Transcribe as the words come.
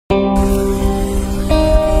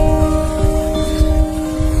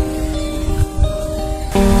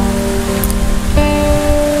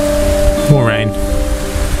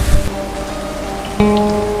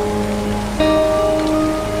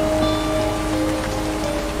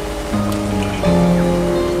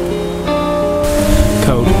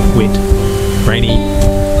wet, rainy.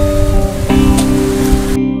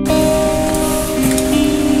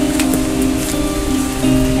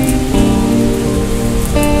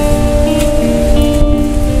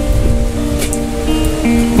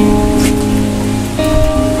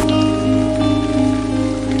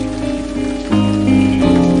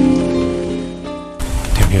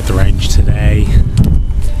 Down here at the range today.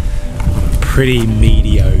 Pretty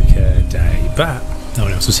mediocre day, but no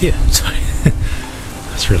one else was here, so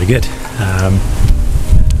that's really good.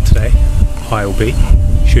 Today I will be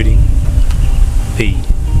shooting the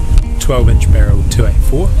 12-inch barrel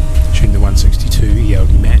 284, shooting the 162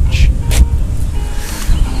 ELD match.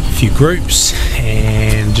 A few groups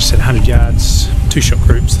and just at 100 yards, 2-shot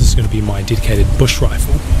groups. This is going to be my dedicated bush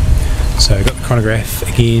rifle. So I got the chronograph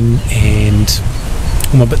again and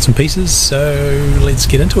all my bits and pieces, so let's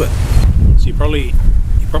get into it. So you're probably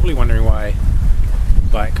wondering why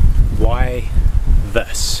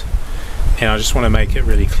this? And I just want to make it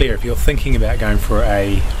really clear, if you're thinking about going for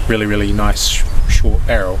a really nice short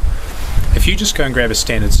barrel, if you just go and grab a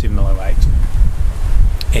standard 7mm08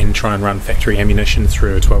 and try and run factory ammunition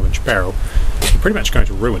through a 12-inch barrel, you're pretty much going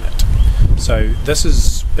to ruin it. So this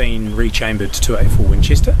has been rechambered to 284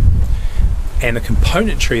 Winchester, and the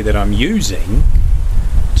componentry that I'm using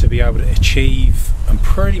to be able to achieve, I'm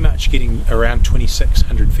pretty much getting around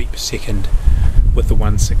 2600 feet per second with the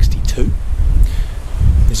 162.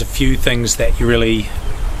 There's a few things that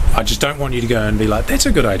I just don't want you to go and be like, that's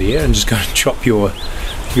a good idea, and just go and chop your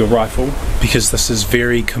rifle, because this is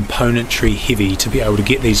very componentry heavy to be able to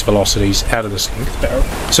get these velocities out of this length barrel.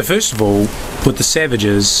 So first of all, with the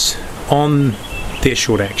Savages on their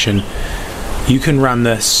short action, you can run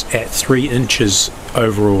this at 3 inches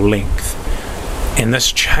overall length. And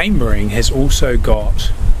this chambering has also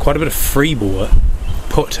got quite a bit of freebore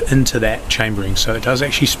put into that chambering, so it does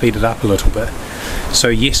actually speed it up a little bit. So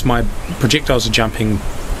yes, my projectiles are jumping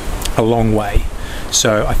a long way,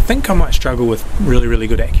 so I think I might struggle with really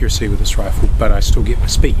good accuracy with this rifle, but I still get my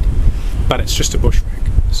speed. But it's just a bush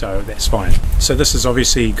rig, so that's fine. So this has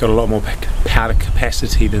obviously got a lot more powder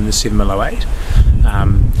capacity than the 7mm08.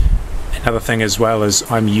 Another thing as well is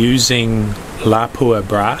I'm using Lapua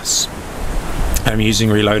brass. I'm using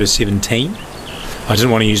reloader 17. I didn't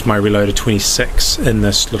want to use my reloader 26 in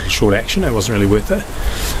this little short action, it wasn't really worth it.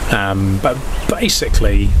 But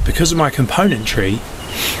basically, because of my componentry,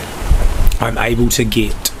 I'm able to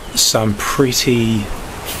get some pretty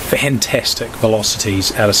fantastic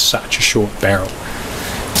velocities out of such a short barrel.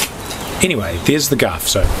 Anyway, there's the guff.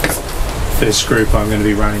 So first group I'm going to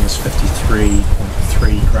be running is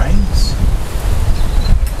 53.3 grains.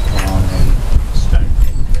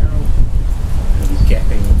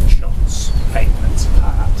 Gapping the shots 8 minutes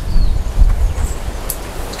apart.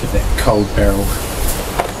 Let's give that cold barrel,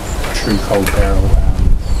 true cold barrel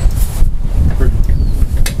group.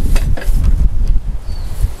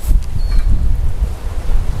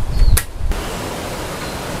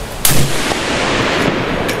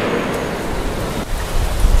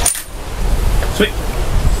 Sweet,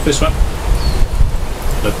 first one,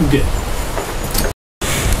 looking good.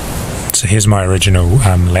 So here's my original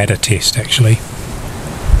ladder test actually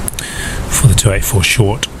for the 284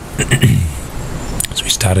 short. So we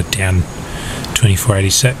started down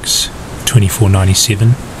 2486, 2497,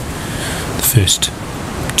 the first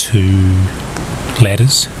 2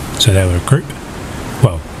 ladders, so they were a group,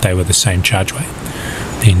 well they were the same charge weight.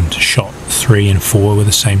 Then shot 3 and 4 were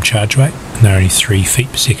the same charge weight, and they're only 3 feet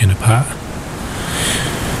per second apart.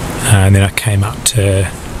 And then I came up to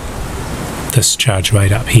this charge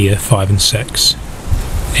weight up here, 5 and 6,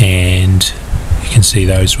 and you can see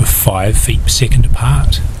those were 5 feet per second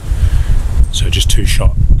apart. So just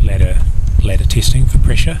 2-shot ladder testing for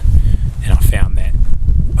pressure, and I found that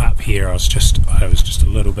up here I was just a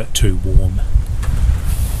little bit too warm.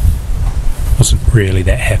 Wasn't really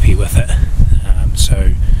that happy with it.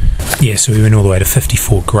 So we went all the way to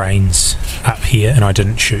 54 grains up here, and I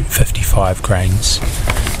didn't shoot 55 grains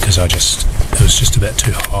because it was just a bit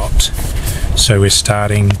too hot. So we're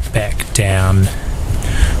starting back down.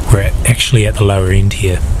 We're actually at the lower end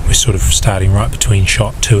here. We're sort of starting right between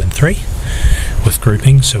shot 2 and 3 with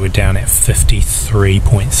grouping, so we're down at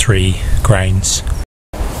 53.3 grains.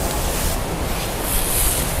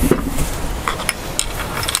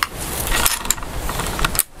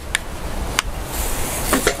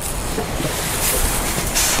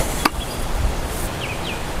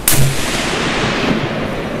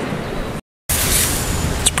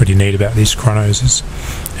 What's pretty neat about these chronos is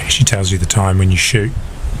it actually tells you the time when you shoot.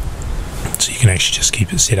 So you can actually just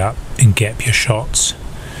keep it set up and gap your shots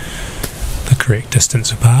the correct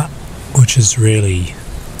distance apart, which is really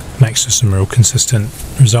makes for some real consistent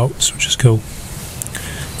results, which is cool.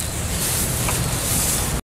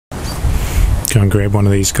 Go and grab one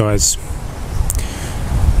of these guys.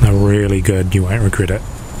 They're really good, you won't regret it.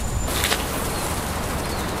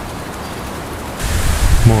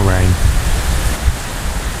 More rain.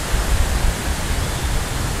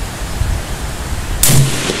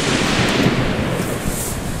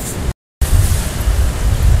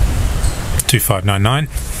 $2,599.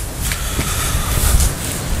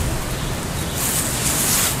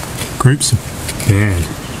 Groups are bad.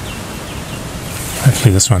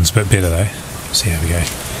 Hopefully this one's a bit better though. See how we go.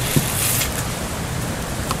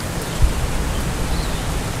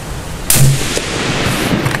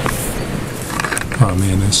 Oh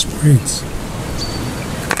man, those spreads.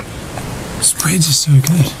 Spreads are so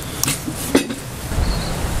good.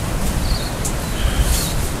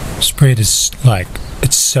 Spread is like,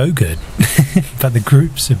 it's so good, but the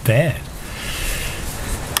groups are bad.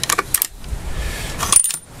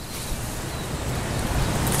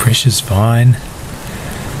 Pressure's fine.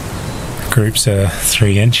 Groups are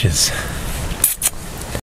 3 inches.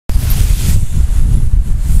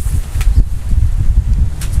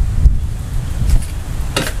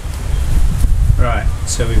 Right,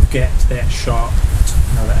 so we've got that shot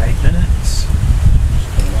another 8 minutes.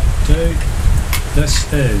 Do.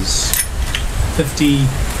 This is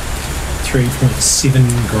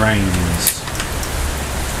 53.7 grains.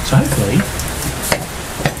 So hopefully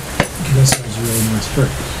this is a really nice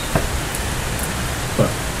fruit.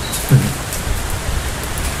 But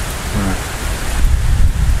right.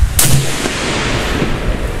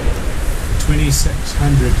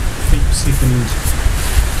 2,600 feet per second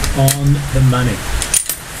on the money.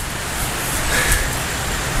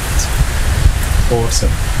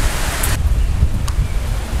 Awesome.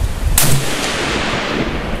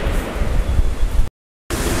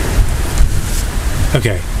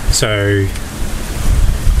 Okay, so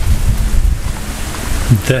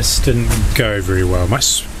this didn't go very well. My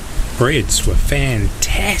spreads were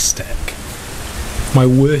fantastic. My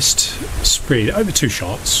worst spread, over 2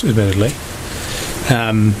 shots, admittedly.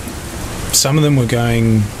 Some of them were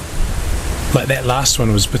going, like that last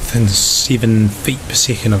one was within 7 feet per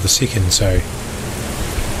second of the second, so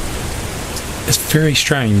it's very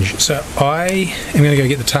strange. So I am going to go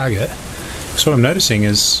get the target. So what I'm noticing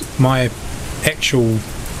is my actual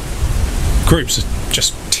groups are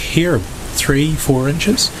just terrible, 3-4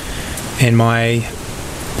 inches, and my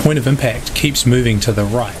point of impact keeps moving to the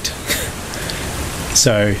right.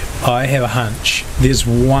 So I have a hunch there's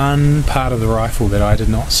one part of the rifle that I did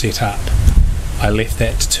not set up. I left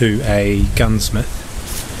that to a gunsmith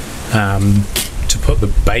to put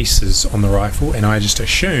the bases on the rifle, and I just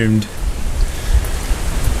assumed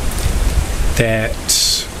that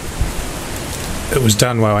it was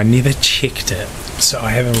done well. I never checked it, so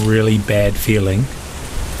I have a really bad feeling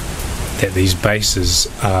that these bases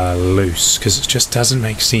are loose, because it just doesn't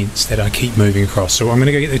make sense that I keep moving across. So I'm going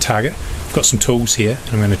to go get the target. I've got some tools here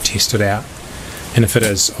and I'm going to test it out, and if it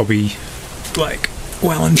is, I'll be like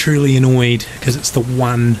well and truly annoyed, because it's the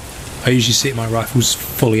one, I usually set my rifles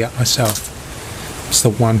fully up myself. It's the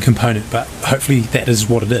one component, but hopefully that is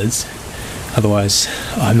what it is. Otherwise,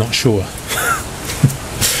 I'm not sure.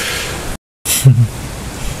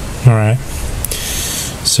 Alright,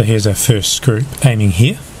 so here's our first group aiming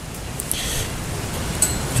here,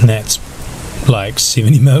 and that's like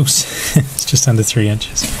 70 mils. It's just under 3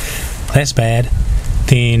 inches. That's bad.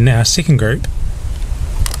 Then our second group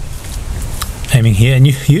aiming here, and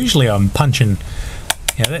usually I'm punching,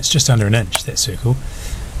 yeah, that's just under an inch, that circle.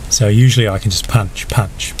 So usually I can just punch,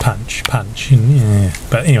 and yeah.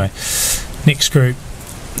 But anyway, next group,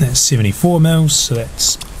 that's 74 mils, so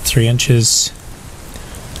that's 3 inches.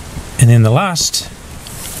 And then the last,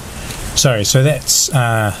 sorry, so that's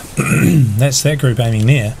that's that group aiming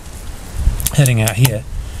there, heading out here.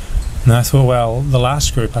 And I thought, well, the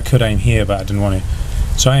last group I could aim here, but I didn't want to.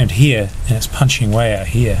 So I aimed here, and it's punching way out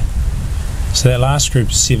here. So that last group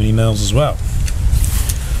is 70 mils as well.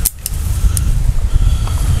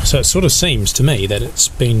 So it sort of seems to me that it's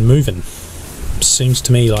been moving. Seems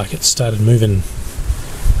to me like it started moving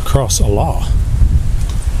across a lot.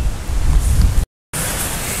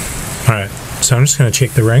 Alright, so I'm just going to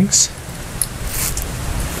check the rings.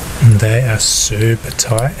 And they are super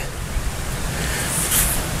tight.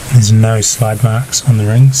 There's no slide marks on the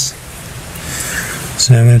rings.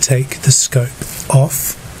 So now I'm going to take the scope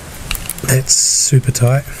off. That's super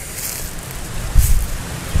tight.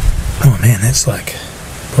 Oh man, that's like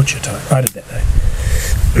butcher tight. I did that though.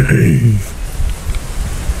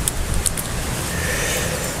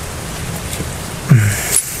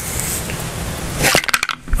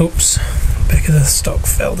 Oops, back of the stock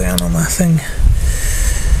fell down on the thing.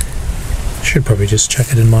 Should probably just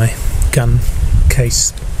chuck it in my gun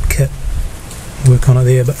case kit, work on it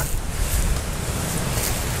there, but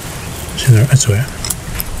it's alright.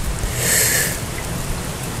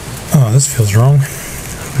 Oh, this feels wrong.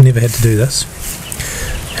 I've never had to do this,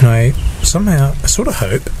 and I sort of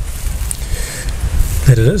hope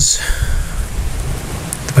that it is,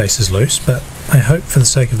 the base is loose, but I hope for the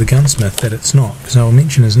sake of the gunsmith that it's not, because I will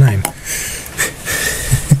mention his name.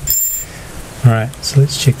 Alright, so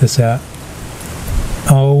let's check this out.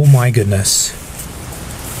 Oh my goodness.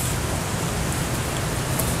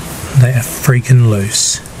 They are freaking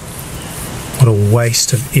loose. What a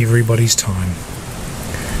waste of everybody's time.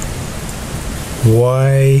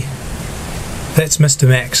 Why? That's Mr.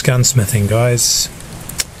 Max gunsmithing, guys.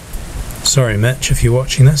 Sorry Mitch if you're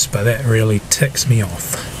watching this, but that really ticks me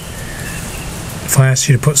off. If I asked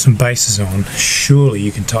you to put some bases on, surely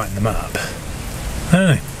you can tighten them up. I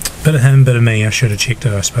don't know. Bit of him, bit of me. I should have checked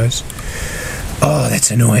it, I suppose. Oh,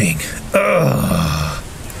 that's annoying. Oh,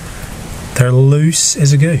 they're loose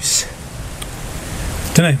as a goose.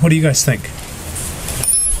 Don't know. What do you guys think?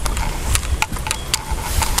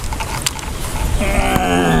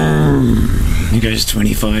 He goes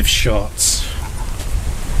 25 shots.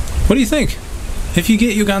 What do you think? If you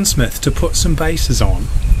get your gunsmith to put some bases on,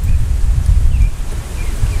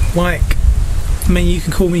 like, I mean, you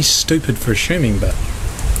can call me stupid for assuming, but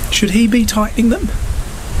should he be tightening them?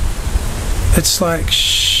 It's like,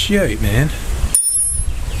 shoot, man.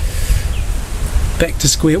 Back to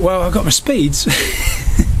square. Well, I've got my speeds.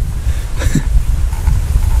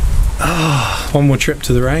 One more trip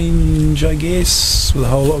to the range, I guess, with a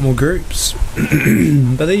whole lot more groups.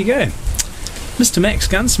 But there you go. Mr. Max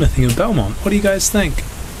Gunsmithing of Belmont. What do you guys think?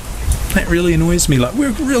 That really annoys me. Like,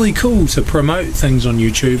 we're really cool to promote things on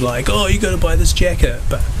YouTube, like, oh, you got to buy this jacket,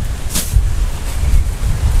 but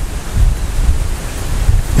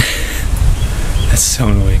that's so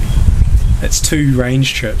annoying. That's 2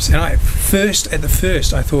 range trips, and at first I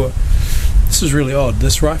thought this is really odd.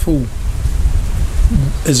 This rifle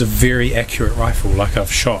is a very accurate rifle. Like,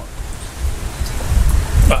 I've shot,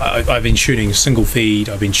 I've been shooting single feed.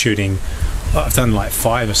 I've done like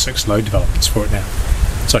 5 or 6 load developments for it now,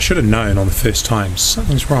 so I should have known on the first time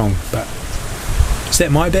something's wrong. But is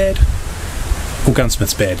that my bad or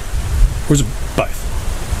Gunsmith's bad, or is it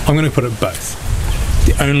both? I'm going to put it both.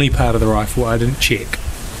 The only part of the rifle I didn't check,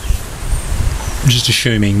 just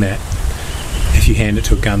assuming that if you hand it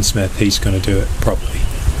to a gunsmith, he's going to do it properly.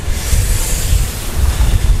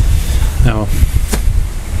 Now,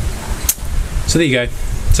 so there you go.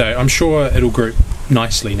 So I'm sure it'll group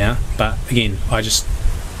nicely now, but again, I just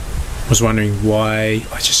was wondering why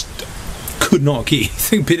I just could not get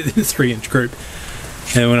anything better than a 3-inch group.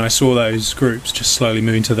 And when I saw those groups just slowly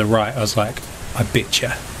moving to the right, I was like, I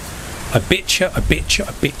betcha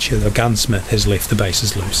the gunsmith has left the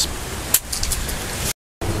bases loose.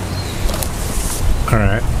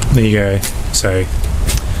 Alright, there you go. So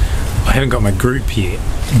I haven't got my group yet,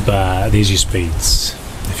 but there's your speeds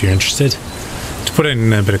if you're interested. To put it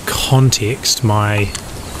in a bit of context, my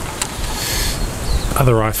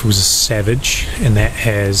other rifle is a Savage, and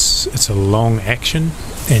it's a long action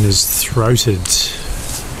and is throated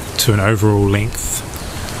to an overall length,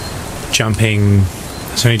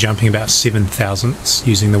 it's only jumping about 7 thousandths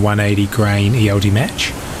using the 180 grain ELD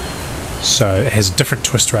match. So it has a different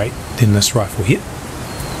twist rate than this rifle here.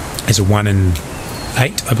 It's a 1 in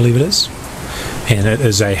 8, I believe it is, and it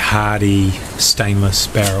is a Hornady stainless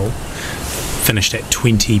barrel, finished at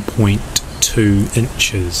 20.2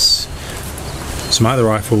 inches. So my other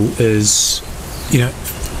rifle is,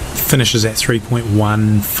 finishes at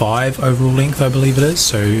 3.15 overall length, I believe it is,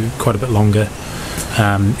 so quite a bit longer,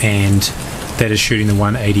 and that is shooting the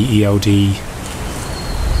 180 ELD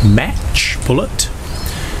match bullet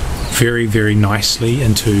very, very nicely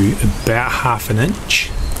into about 1/2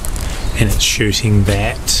 inch, and it's shooting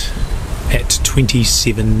that at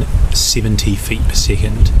 2770 feet per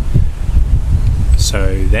second.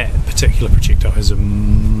 So that particular projectile has a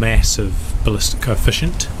massive ballistic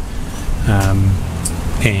coefficient,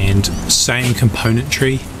 and same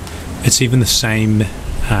componentry. It's even the same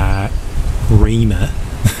reamer,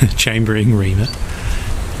 chambering reamer,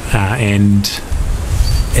 and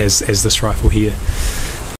as this rifle here.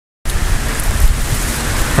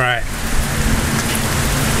 Right,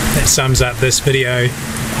 that sums up this video.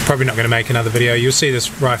 I'm probably not going to make another video. You'll see this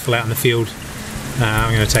rifle out in the field.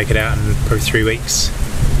 I'm going to take it out in probably 3 weeks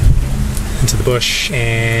into the bush,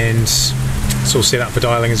 and it's all set up for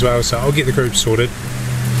dialing as well, so I'll get the group sorted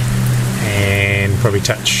and probably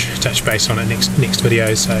touch base on it next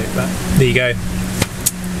video. So, but there you go,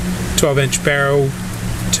 12-inch barrel,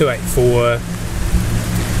 284.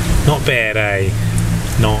 Not bad, eh?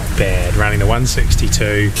 Not bad. Running the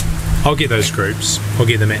 162. I'll get those groups. I'll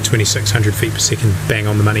get them at 2600 feet per second, bang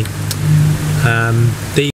on the money.